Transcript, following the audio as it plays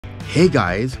Hey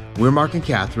guys, we're Mark and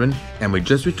Catherine, and we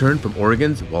just returned from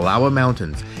Oregon's Wallowa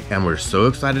Mountains, and we're so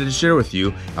excited to share with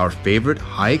you our favorite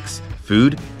hikes,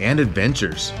 food, and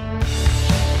adventures.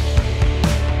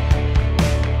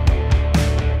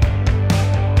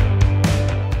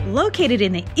 Located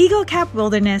in the Eagle Cap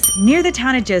Wilderness near the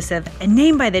town of Joseph and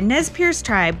named by the Nez Perce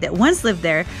tribe that once lived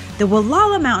there, the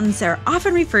Wallowa Mountains are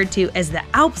often referred to as the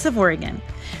Alps of Oregon.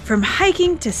 From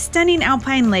hiking to stunning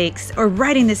alpine lakes or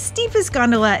riding the steepest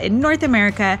gondola in North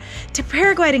America to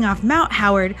paragliding off Mount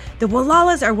Howard, the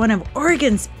Wallowas are one of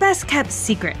Oregon's best-kept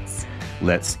secrets.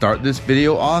 Let's start this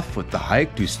video off with the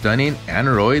hike to stunning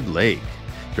Aneroid Lake.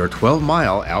 Your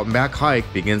 12-mile out and back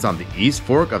hike begins on the East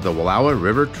Fork of the Wallowa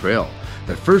River Trail.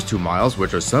 The first 2 miles,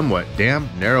 which are somewhat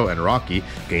damp, narrow, and rocky,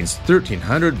 gains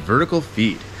 1,300 vertical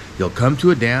feet. You'll come to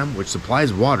a dam which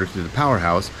supplies water to the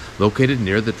powerhouse located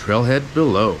near the trailhead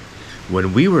below.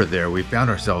 When we were there, we found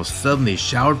ourselves suddenly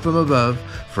showered from above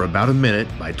for about a minute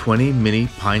by 20 mini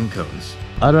pine cones.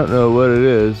 I don't know what it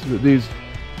is, but these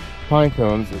pine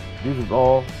cones, these have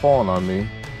all fallen on me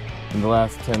in the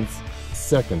last 10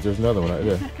 seconds. There's another one right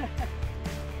there.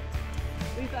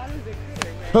 We thought it was a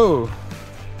critter. Oh!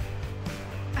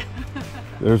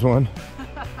 There's one.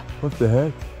 What the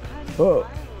heck? Oh,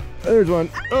 there's one.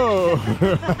 Oh!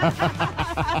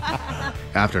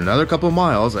 After another couple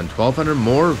miles and 1,200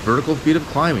 more vertical feet of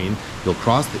climbing, you'll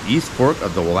cross the East Fork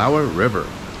of the Wallowa River.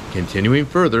 Continuing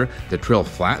further, the trail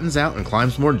flattens out and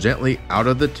climbs more gently out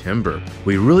of the timber.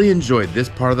 We really enjoyed this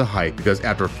part of the hike because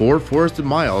after 4 forested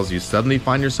miles, you suddenly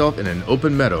find yourself in an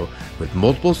open meadow with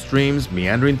multiple streams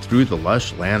meandering through the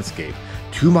lush landscape.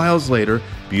 2 miles later,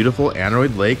 beautiful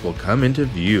Aneroid Lake will come into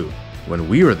view. When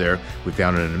we were there, we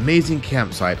found an amazing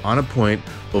campsite on a point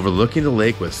overlooking the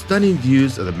lake with stunning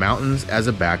views of the mountains as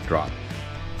a backdrop.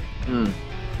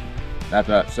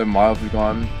 After that 7 miles we've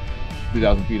gone,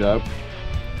 2,000 feet up,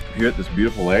 here at this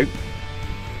beautiful lake,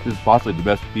 this is possibly the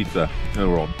best pizza in the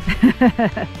world.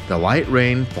 The light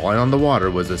rain falling on the water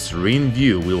was a serene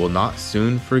view we will not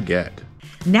soon forget.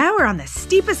 Now we're on the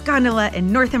steepest gondola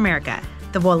in North America,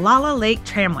 the Wallowa Lake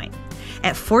Tramway.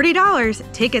 At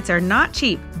 $40, tickets are not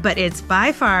cheap, but it's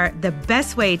by far the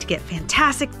best way to get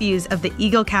fantastic views of the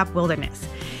Eagle Cap Wilderness.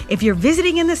 If you're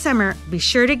visiting in the summer, be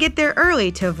sure to get there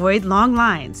early to avoid long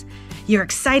lines. Your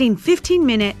exciting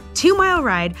 15-minute, 2-mile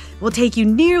ride will take you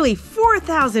nearly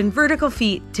 4,000 vertical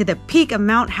feet to the peak of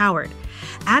Mount Howard.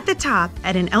 At the top,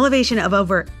 at an elevation of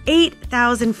over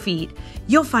 8,000 feet,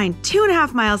 you'll find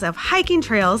 2.5 miles of hiking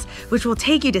trails, which will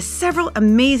take you to several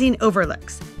amazing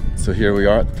overlooks. So here we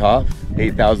are at the top,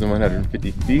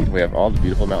 8,150 feet. We have all the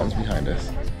beautiful mountains behind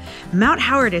us. Mount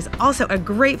Howard is also a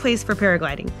great place for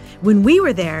paragliding. When we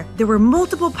were there were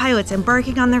multiple pilots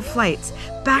embarking on their flights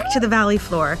back to the valley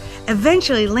floor,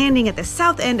 eventually landing at the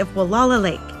south end of Wallowa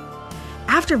Lake.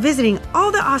 After visiting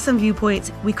all the awesome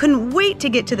viewpoints, we couldn't wait to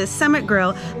get to the Summit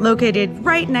Grill located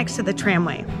right next to the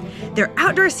tramway. Their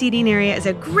outdoor seating area is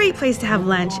a great place to have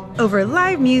lunch over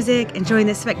live music, enjoying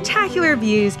the spectacular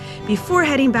views before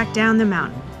heading back down the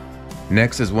mountain.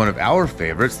 Next is one of our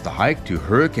favorites, the hike to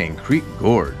Hurricane Creek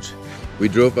Gorge. We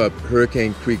drove up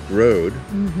Hurricane Creek Road,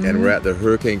 and we're at the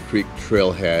Hurricane Creek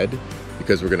Trailhead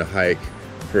because we're going to hike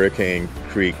Hurricane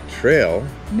Creek Trail.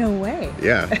 No way.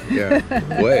 Yeah,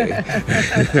 way.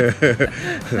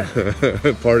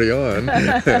 Party on.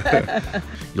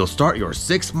 You'll start your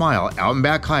 6-mile out and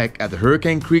back hike at the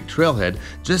Hurricane Creek Trailhead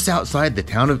just outside the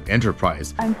town of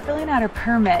Enterprise. I'm filling out a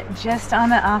permit just on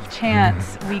the off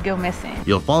chance we go missing.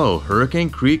 You'll follow Hurricane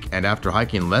Creek, and after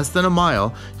hiking less than a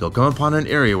mile, you'll come upon an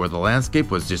area where the landscape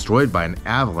was destroyed by an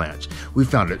avalanche. We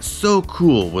found it so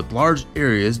cool with large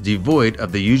areas devoid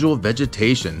of the usual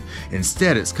vegetation.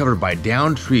 Instead, it's covered by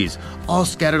downed trees, all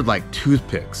scattered like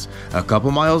toothpicks. A couple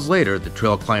miles later, the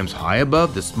trail climbs high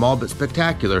above the small but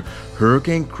spectacular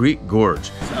Hurricane Creek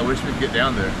Gorge. I wish we could get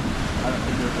down there. I don't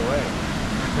think there's a way.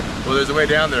 Well, there's a way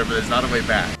down there, but there's not a way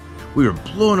back. We were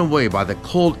blown away by the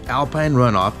cold alpine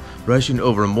runoff rushing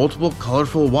over multiple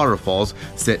colorful waterfalls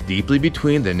set deeply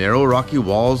between the narrow rocky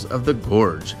walls of the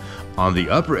gorge. On the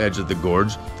upper edge of the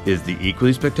gorge is the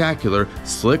equally spectacular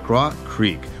Slick Rock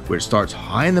Creek, which starts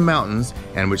high in the mountains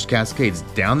and which cascades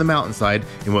down the mountainside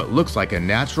in what looks like a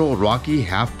natural rocky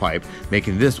half-pipe,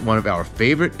 making this one of our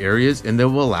favorite areas in the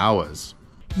Wallowas.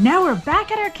 Now we're back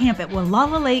at our camp at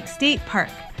Wallowa Lake State Park,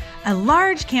 a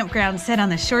large campground set on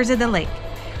the shores of the lake.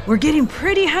 We're getting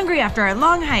pretty hungry after our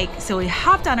long hike, so we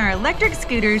hopped on our electric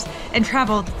scooters and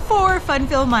traveled 4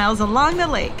 fun-filled miles along the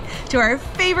lake to our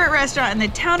favorite restaurant in the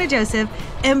town of Joseph,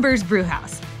 Embers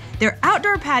Brewhouse. Their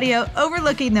outdoor patio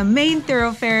overlooking the main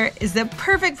thoroughfare is the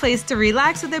perfect place to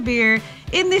relax with a beer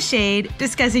in the shade,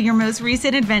 discussing your most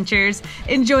recent adventures,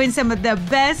 enjoying some of the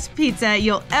best pizza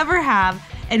you'll ever have,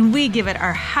 and we give it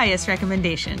our highest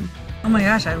recommendation. Oh my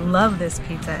gosh, I love this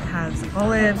pizza. It has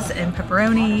olives and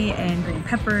pepperoni and green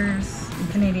peppers and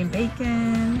Canadian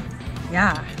bacon.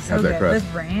 Yeah, so How's that good. crust?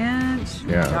 With ranch.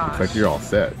 Yeah, Gosh. looks like you're all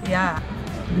set. Yeah.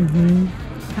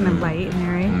 Kind of light and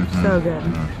airy. So good.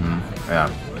 Yeah,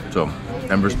 so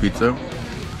Embers Pizza.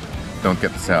 Don't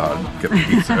get the salad, get the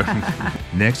pizza.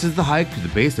 Next is the hike to the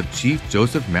base of Chief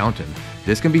Joseph Mountain.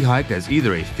 This can be hiked as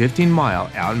either a 15-mile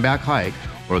out and back hike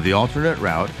or the alternate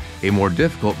route, a more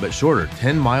difficult but shorter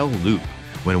 10-mile loop.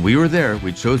 When we were there,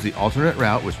 we chose the alternate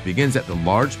route, which begins at the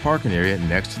large parking area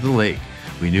next to the lake.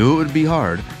 We knew it would be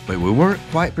hard, but we weren't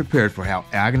quite prepared for how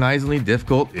agonizingly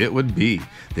difficult it would be.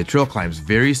 The trail climbs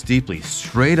very steeply,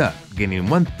 straight up, gaining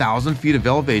 1,000 feet of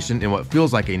elevation in what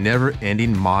feels like a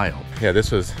never-ending mile. Yeah,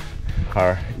 this was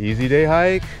our easy day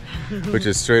hike, which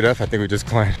is straight up. I think we just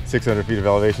climbed 600 feet of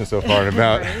elevation so far in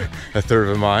about a third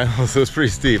of a mile, so it's pretty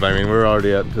steep. I mean, we're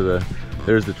already up to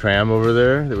there's the tram over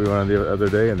there that we went on the other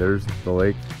day, and there's the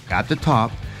lake. At the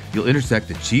top, you'll intersect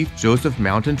the Chief Joseph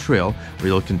Mountain Trail, where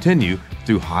you'll continue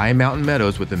through high mountain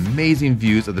meadows with amazing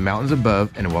views of the mountains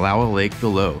above and Wallowa Lake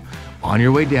below. On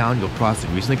your way down, you'll cross the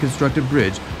recently constructed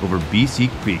bridge over BC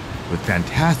Creek with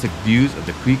fantastic views of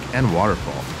the creek and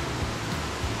waterfall.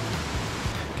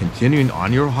 Continuing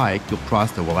on your hike, you'll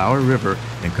cross the Wallowa River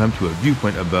and come to a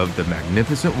viewpoint above the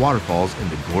magnificent waterfalls in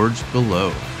the gorge below.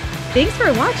 Thanks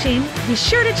for watching. Be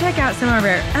sure to check out some of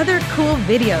our other cool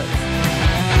videos.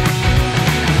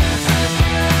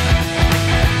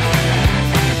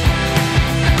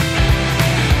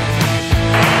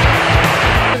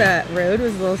 That road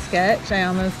was a little sketch. I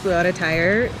almost blew out a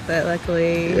tire, but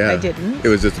luckily I didn't. It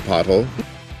was just a pothole.